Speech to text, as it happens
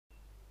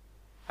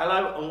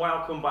Hello and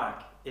welcome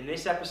back. In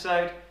this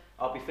episode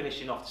I'll be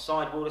finishing off the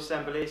sidewall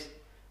assemblies.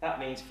 That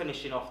means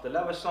finishing off the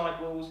lower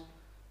sidewalls,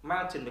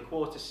 mounting the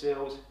quarter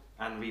sills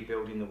and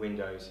rebuilding the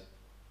windows.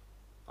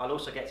 I'll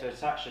also get to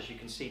attach, as you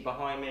can see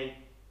behind me,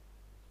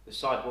 the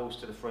sidewalls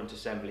to the front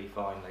assembly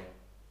finally.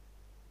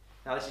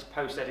 Now this is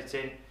post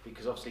editing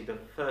because obviously the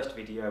first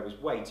video was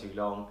way too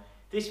long,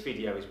 this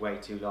video is way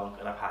too long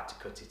and I've had to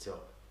cut it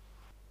up.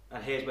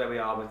 And here's where we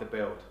are with the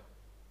build.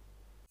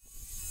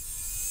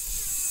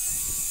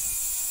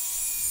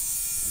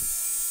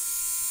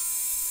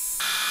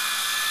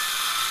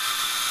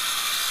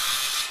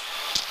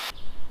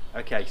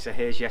 Okay, so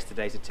here's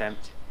yesterday's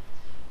attempt.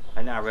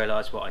 I now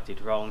realise what I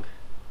did wrong,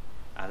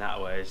 and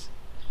that was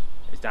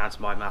it's down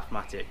to my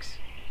mathematics.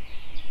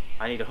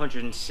 I need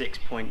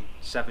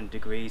 106.7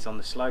 degrees on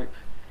the slope,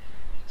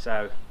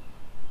 so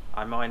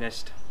I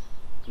minused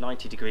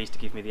 90 degrees to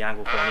give me the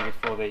angle I needed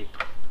for the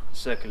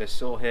circular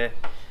saw here,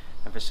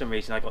 and for some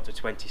reason I got to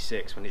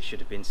 26 when it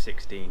should have been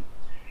 16.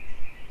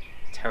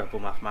 Terrible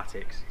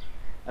mathematics,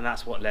 and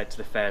that's what led to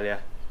the failure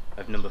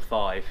of number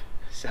 5.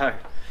 So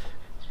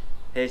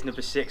here's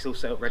number 6 all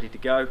set up ready to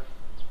go.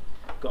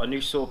 Got a new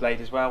saw blade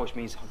as well, which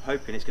means I'm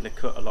hoping it's going to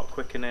cut a lot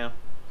quicker now.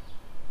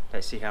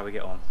 Let's see how we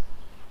get on.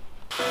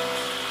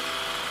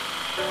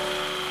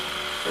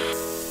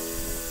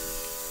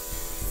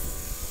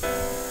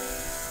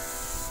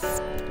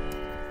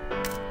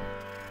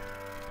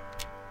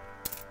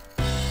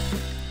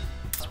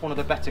 That's one of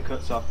the better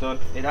cuts I've done.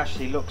 It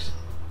actually looks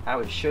how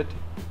it should.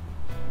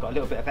 Got a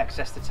little bit of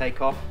excess to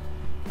take off.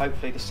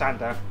 Hopefully the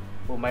sander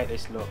will make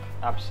this look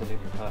absolutely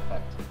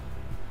perfect.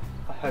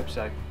 I hope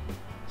so.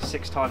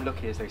 6-time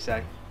lucky, as they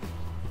say.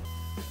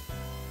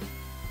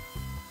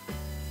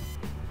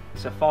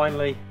 So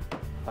finally,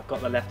 I've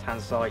got the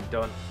left-hand side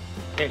done.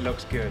 It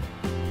looks good.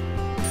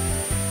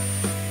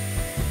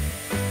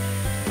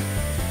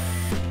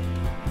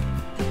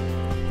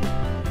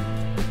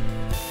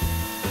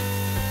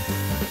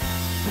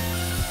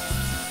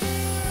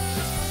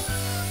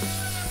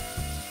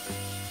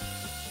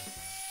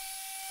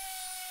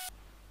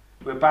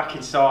 We're back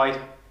inside.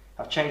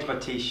 I've changed my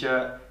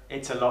t-shirt.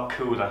 It's a lot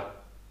cooler.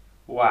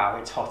 Wow,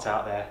 it's hot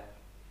out there.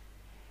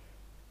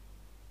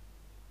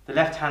 The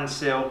left-hand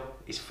sill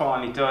is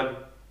finally done.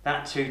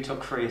 That too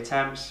took 3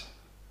 attempts.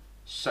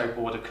 So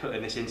bored of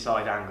cutting this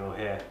inside angle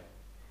here.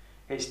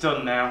 It's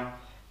done now.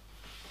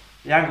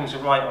 The angles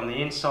are right on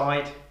the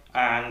inside,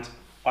 and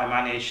I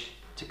managed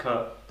to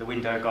cut the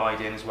window guide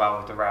in as well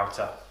with the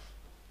router.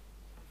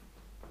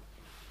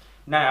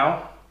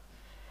 Now,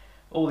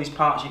 all these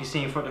parts you can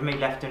see in front of me,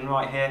 left and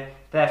right here,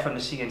 they're from the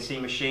CNC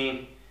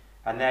machine,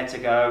 and they're to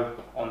go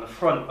on the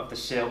front of the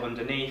sill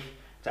underneath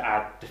to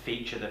add the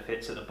feature that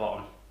fits at the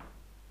bottom.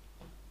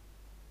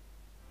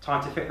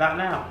 Time to fit that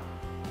now.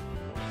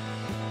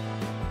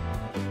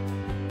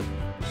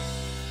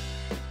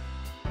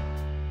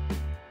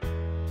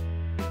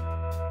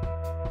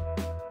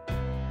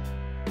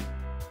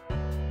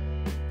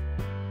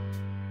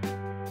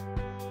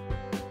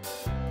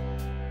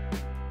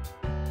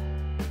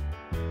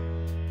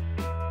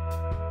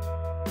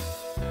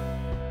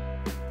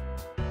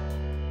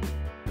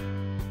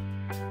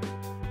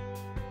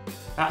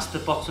 That's the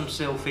bottom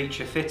sill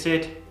feature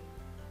fitted.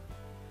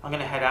 I'm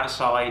going to head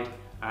outside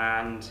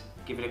and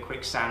give it a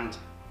quick sand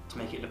to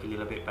make it look a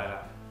little bit better.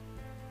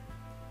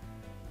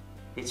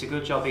 It's a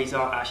good job these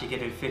aren't actually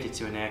getting fitted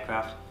to an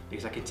aircraft,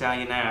 because I can tell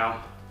you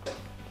now,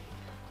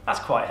 that's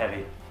quite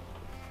heavy.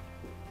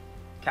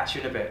 Catch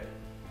you in a bit.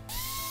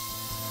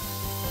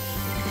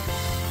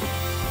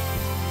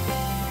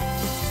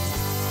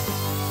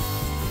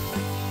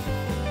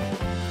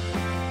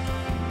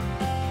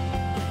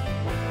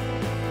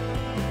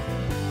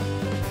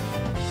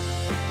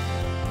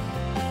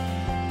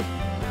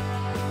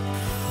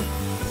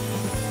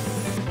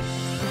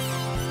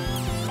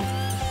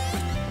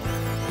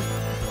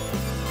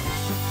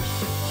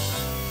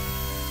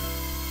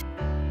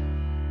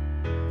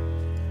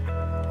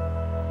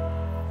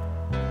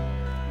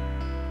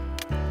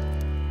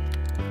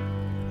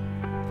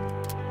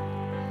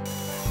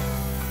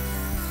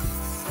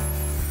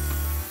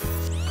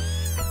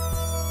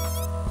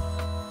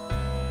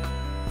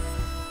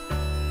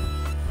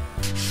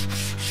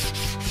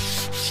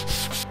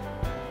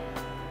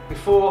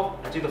 Before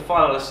I do the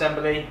final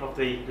assembly of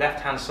the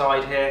left-hand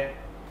side here,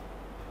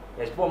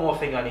 there's one more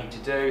thing I need to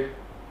do,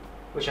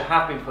 which I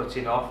have been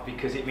putting off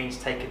because it means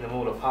taking them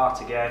all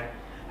apart again,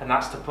 and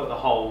that's to put the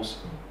holes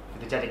for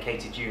the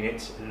dedicated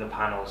units in the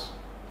panels.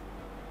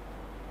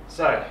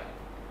 So,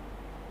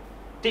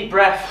 deep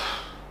breath,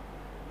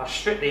 I'll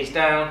strip these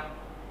down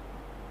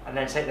and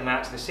then take them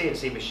out to the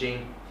CNC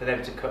machine for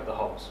them to cut the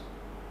holes.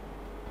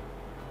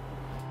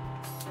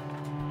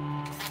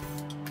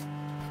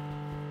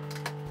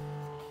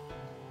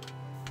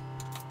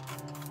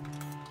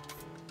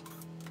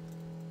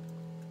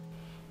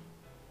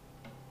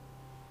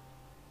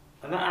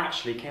 And that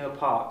actually came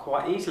apart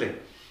quite easily,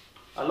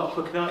 a lot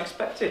quicker than I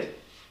expected.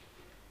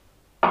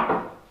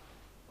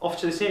 Off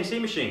to the CNC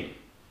machine.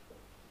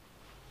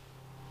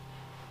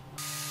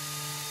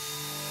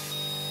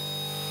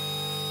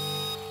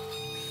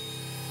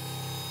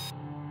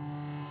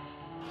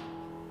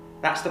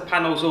 That's the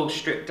panels all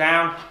stripped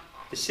down.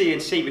 The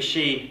CNC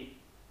machine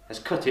has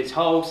cut its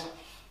holes.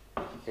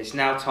 It's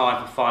now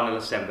time for final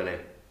assembly.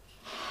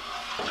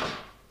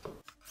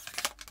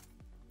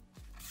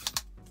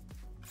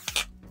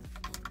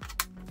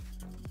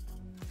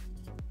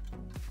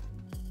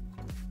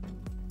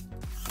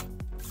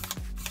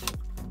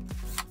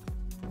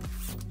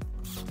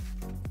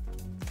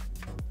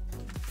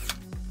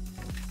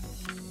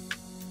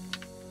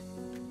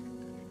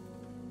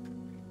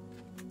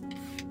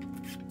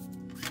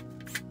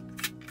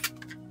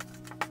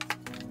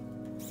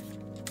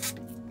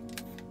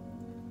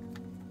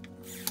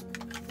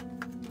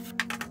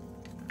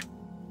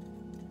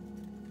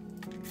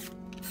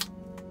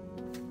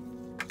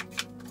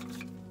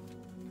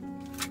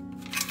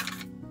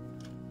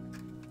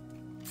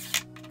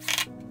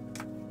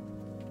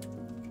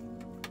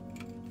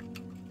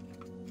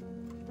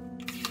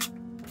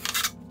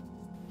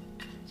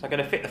 So I'm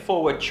going to fit the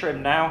forward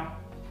trim now,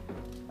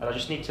 and I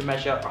just need to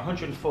measure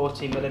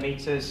 140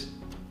 millimeters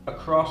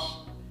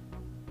across.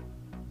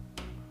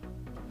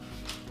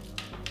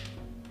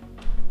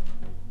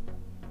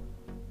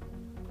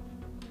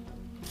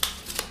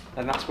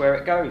 And that's where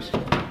it goes.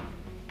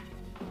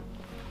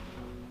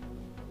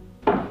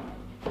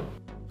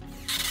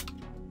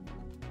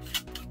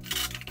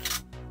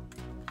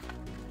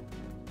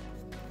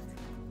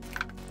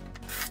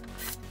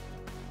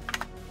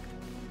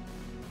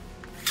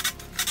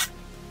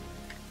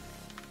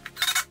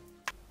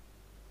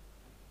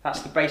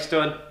 That's the base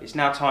done. It's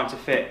now time to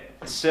fit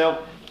the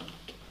sill.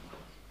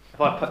 If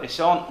I put this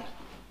on,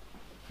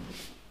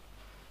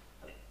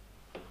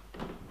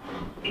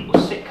 it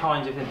will sit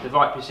kind of in the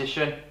right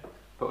position,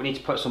 but we need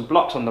to put some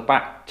blocks on the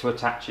back to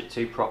attach it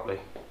to properly.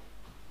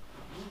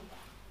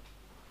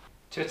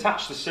 To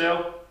attach the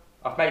sill,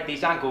 I've made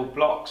these angled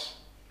blocks,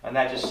 and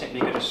they're just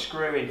simply going to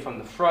screw in from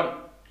the front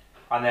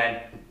and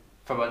then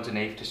from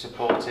underneath to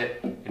support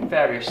it in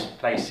various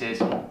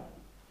places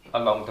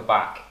along the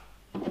back.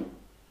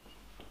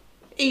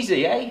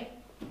 Easy, eh?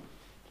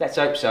 Let's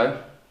hope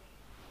so.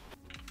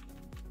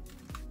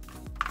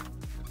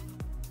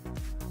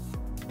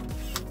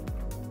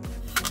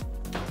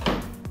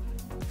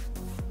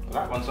 Well,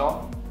 that one's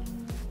on.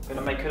 I'm going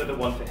to make another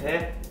one for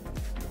here.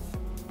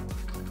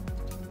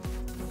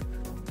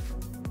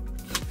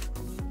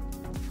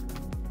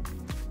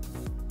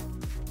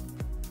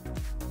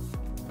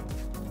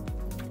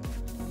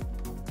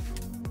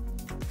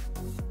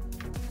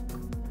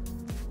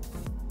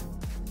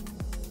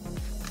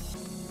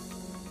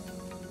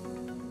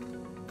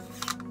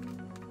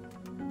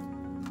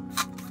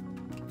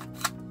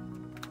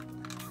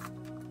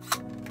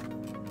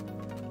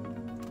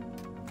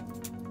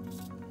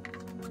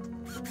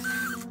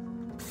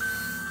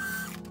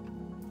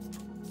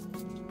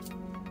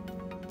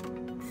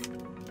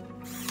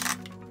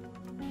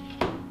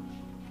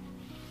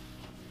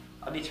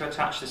 I need to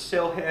attach the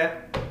sill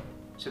here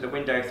to the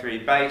window 3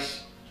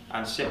 base,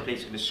 and simply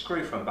it's going to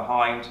screw from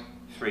behind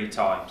 3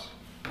 times.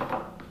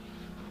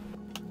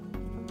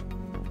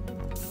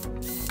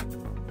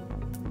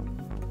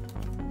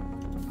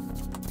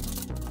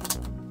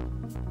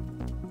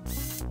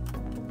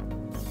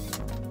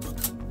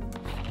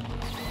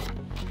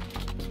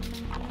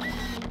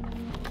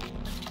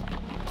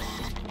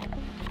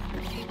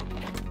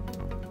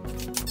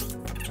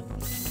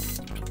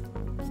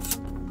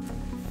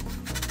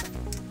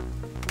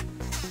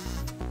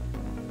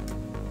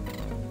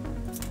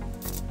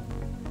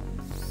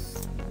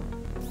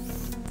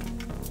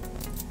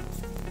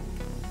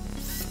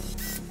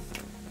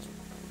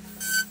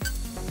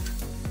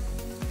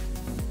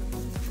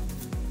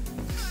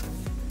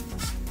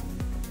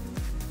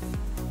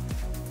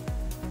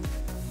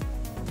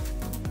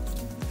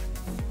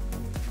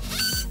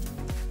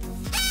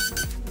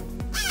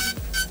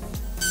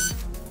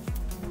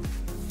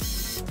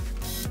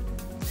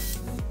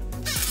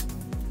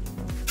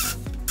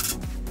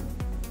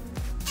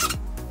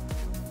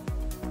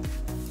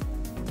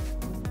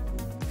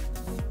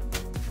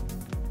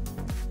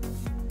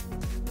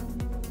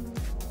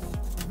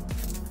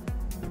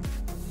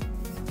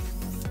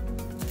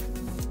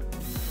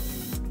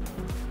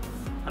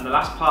 And the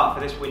last part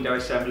for this window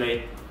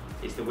assembly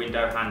is the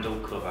window handle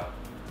cover,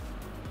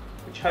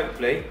 which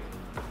hopefully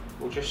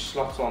will just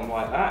slot on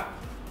like that.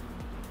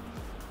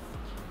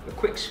 A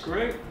quick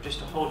screw just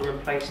to hold her in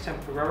place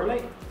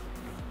temporarily,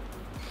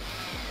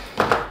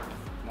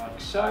 like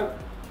so.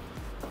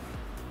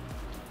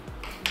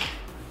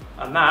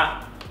 And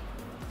that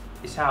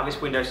is how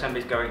this window assembly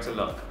is going to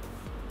look.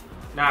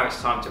 Now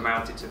it's time to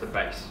mount it to the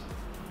base.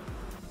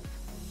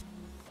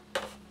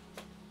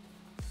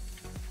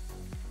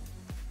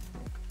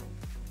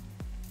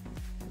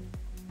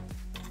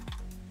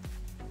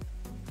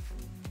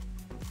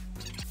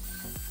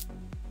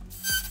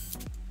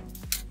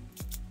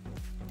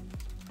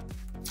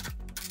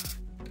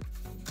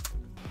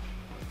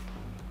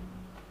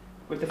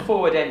 With the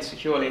forward end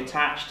securely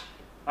attached,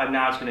 I'm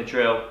now just going to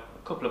drill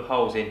a couple of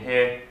holes in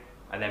here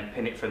and then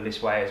pin it from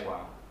this way as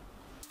well.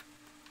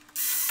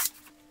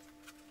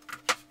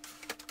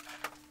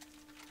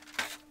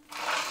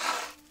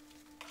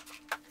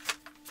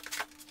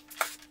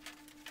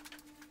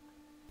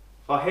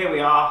 Well, here we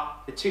are,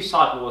 the two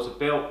sidewalls are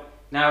built.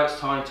 Now it's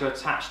time to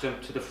attach them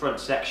to the front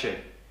section.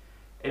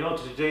 In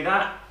order to do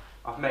that,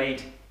 I've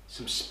made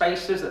some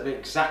spacers at the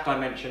exact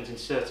dimensions in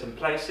certain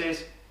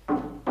places.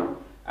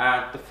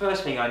 And the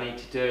first thing I need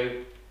to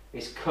do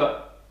is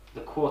cut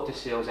the quarter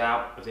sills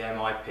out of the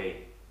MIP.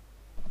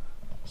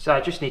 So I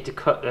just need to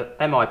cut the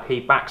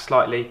MIP back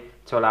slightly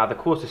to allow the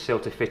quarter sill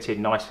to fit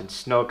in nice and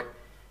snug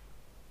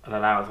and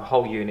allow the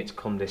whole unit to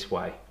come this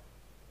way.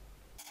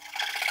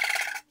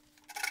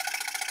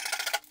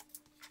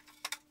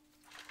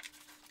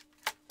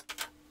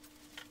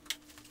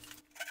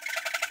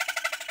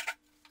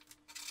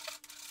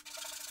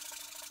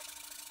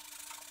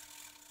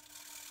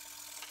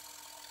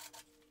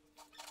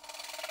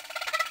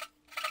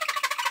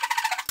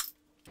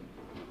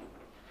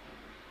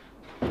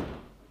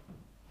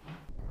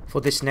 For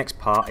this next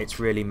part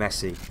it's really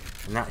messy,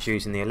 and that's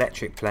using the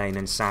electric plane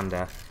and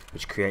sander,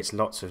 which creates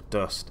lots of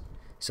dust.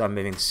 So I'm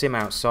moving the sim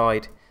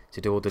outside to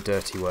do all the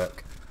dirty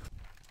work.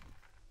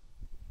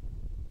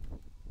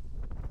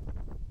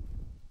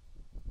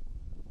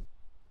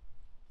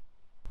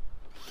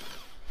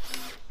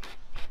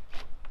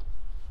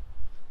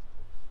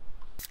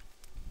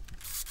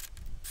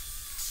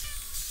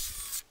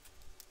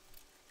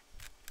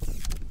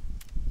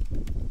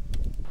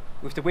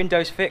 With the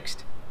windows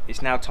fixed,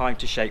 it's now time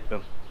to shape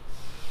them.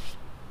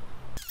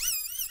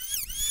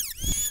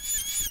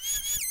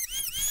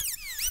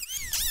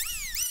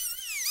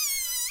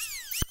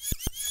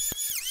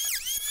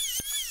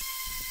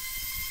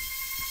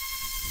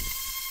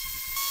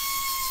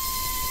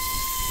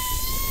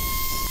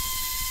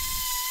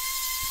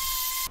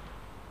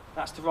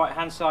 That's the right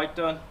hand side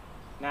done.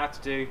 Now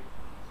to do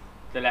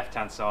the left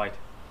hand side.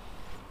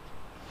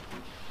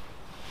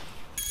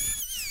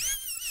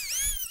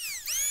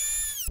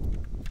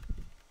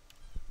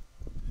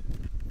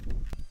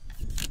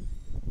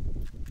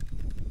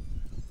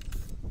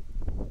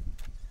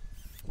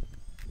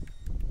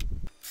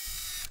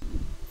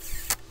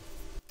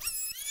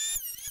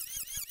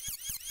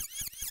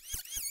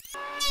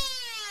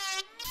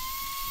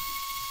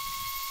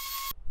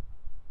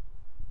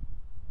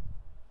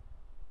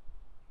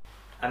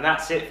 And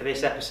that's it for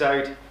this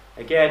episode.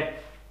 Again,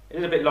 a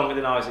little bit longer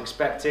than I was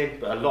expecting,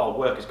 but a lot of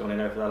work has gone in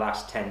over the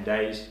last 10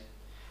 days.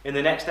 In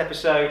the next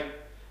episode,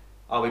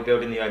 I'll be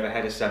building the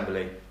overhead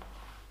assembly.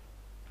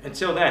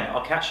 Until then,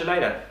 I'll catch you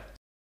later.